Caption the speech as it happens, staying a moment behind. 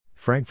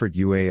Frankfurt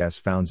UAS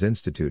founds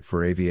Institute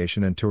for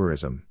Aviation and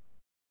Tourism.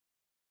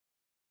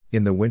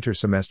 In the winter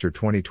semester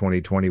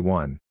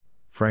 2020-21,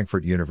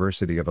 Frankfurt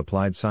University of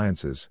Applied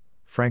Sciences,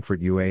 Frankfurt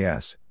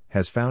UAS,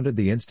 has founded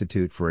the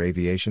Institute for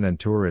Aviation and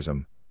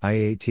Tourism,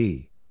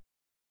 IAT.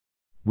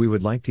 We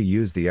would like to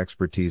use the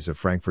expertise of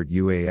Frankfurt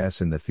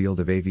UAS in the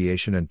field of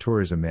aviation and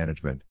tourism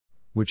management,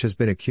 which has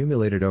been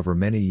accumulated over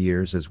many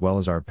years, as well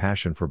as our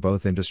passion for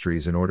both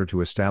industries, in order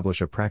to establish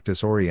a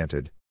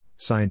practice-oriented,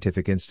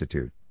 scientific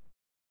institute.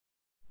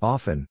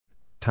 Often,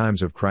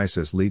 times of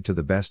crisis lead to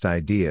the best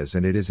ideas,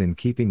 and it is in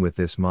keeping with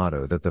this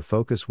motto that the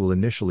focus will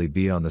initially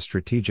be on the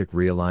strategic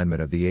realignment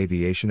of the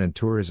aviation and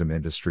tourism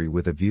industry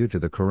with a view to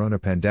the corona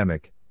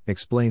pandemic,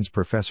 explains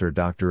Professor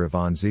Dr.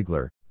 Yvonne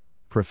Ziegler,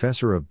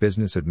 Professor of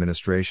Business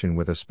Administration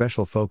with a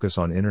special focus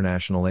on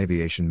international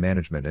aviation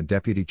management and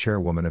Deputy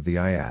Chairwoman of the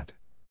IAT.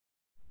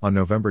 On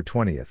November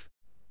 20,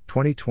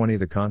 2020,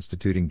 the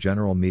constituting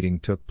general meeting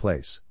took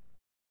place.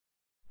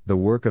 The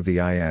work of the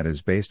IAT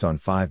is based on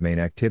 5 main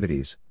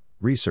activities: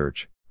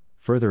 research,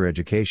 further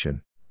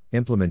education,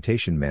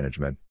 implementation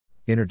management,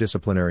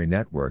 interdisciplinary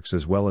networks,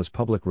 as well as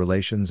public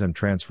relations and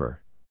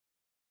transfer.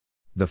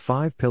 The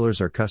 5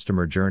 pillars are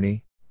customer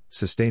journey,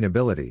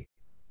 sustainability,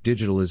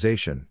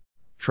 digitalization,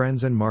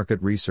 trends and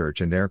market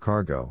research, and air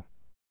cargo.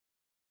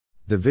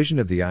 The vision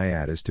of the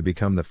IAT is to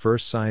become the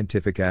first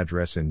scientific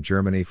address in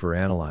Germany for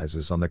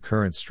analyses on the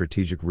current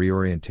strategic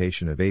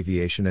reorientation of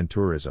aviation and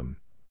tourism.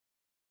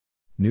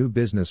 New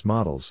business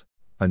models,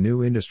 a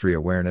new industry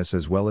awareness,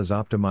 as well as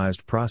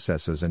optimized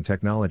processes and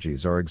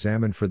technologies are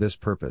examined for this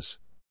purpose.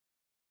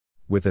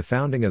 With the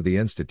founding of the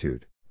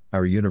Institute,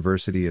 our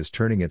university is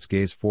turning its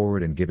gaze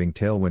forward and giving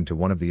tailwind to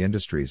one of the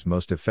industries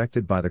most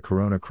affected by the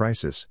corona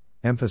crisis,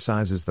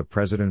 emphasizes the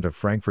president of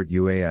Frankfurt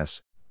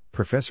UAS,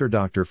 Professor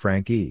Dr.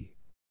 Frank E.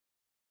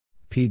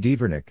 P.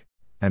 Dievernick,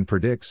 and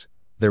predicts,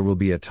 there will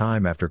be a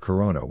time after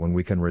corona when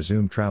we can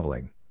resume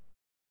traveling.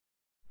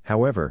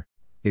 However,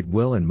 it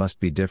will and must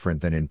be different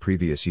than in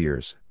previous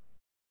years.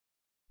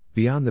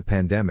 Beyond the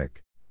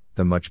pandemic,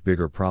 the much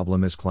bigger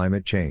problem is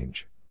climate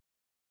change.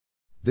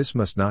 This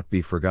must not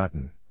be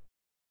forgotten.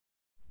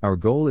 Our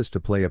goal is to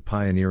play a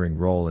pioneering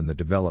role in the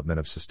development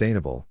of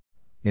sustainable,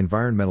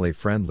 environmentally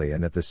friendly,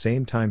 and at the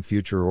same time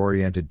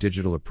future-oriented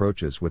digital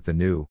approaches with the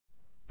new,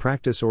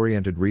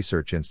 practice-oriented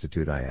research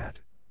institute IAT.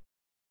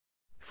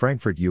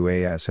 Frankfurt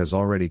UAS has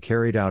already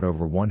carried out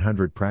over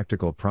 100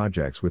 practical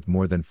projects with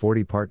more than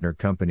 40 partner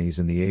companies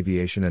in the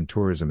aviation and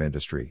tourism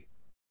industry.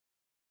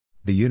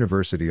 The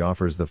university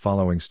offers the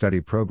following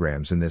study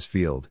programs in this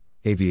field: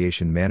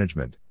 Aviation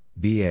Management,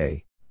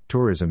 BA,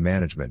 Tourism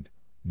Management,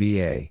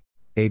 BA,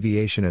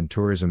 Aviation and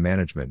Tourism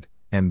Management,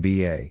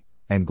 MBA,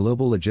 and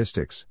Global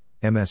Logistics,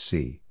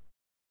 MSc.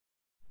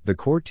 The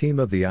core team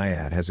of the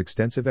IAT has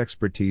extensive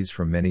expertise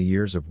from many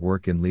years of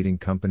work in leading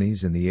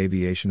companies in the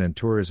aviation and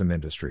tourism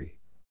industry.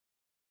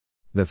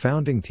 The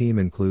founding team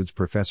includes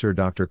Professor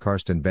Dr.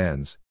 Karsten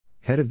Benz,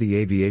 Head of the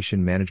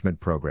Aviation Management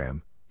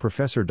Program,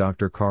 Professor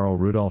Dr. Karl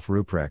Rudolf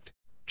Ruprecht,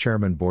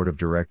 Chairman Board of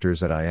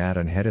Directors at IAT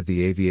and Head of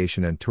the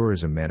Aviation and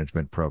Tourism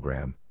Management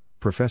Program,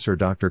 Professor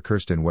Dr.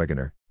 Kirsten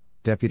Wegener,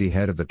 Deputy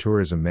Head of the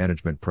Tourism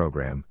Management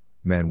Program,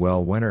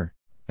 Manuel Wenner,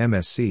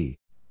 MSc,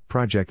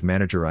 Project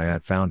Manager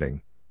IAT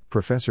Founding,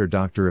 Professor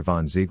Dr.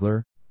 Yvonne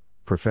Ziegler,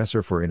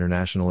 Professor for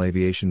International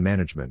Aviation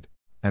Management,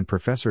 and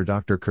Professor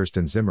Dr.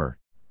 Kirsten Zimmer,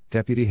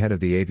 Deputy Head of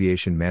the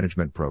Aviation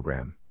Management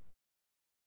Program.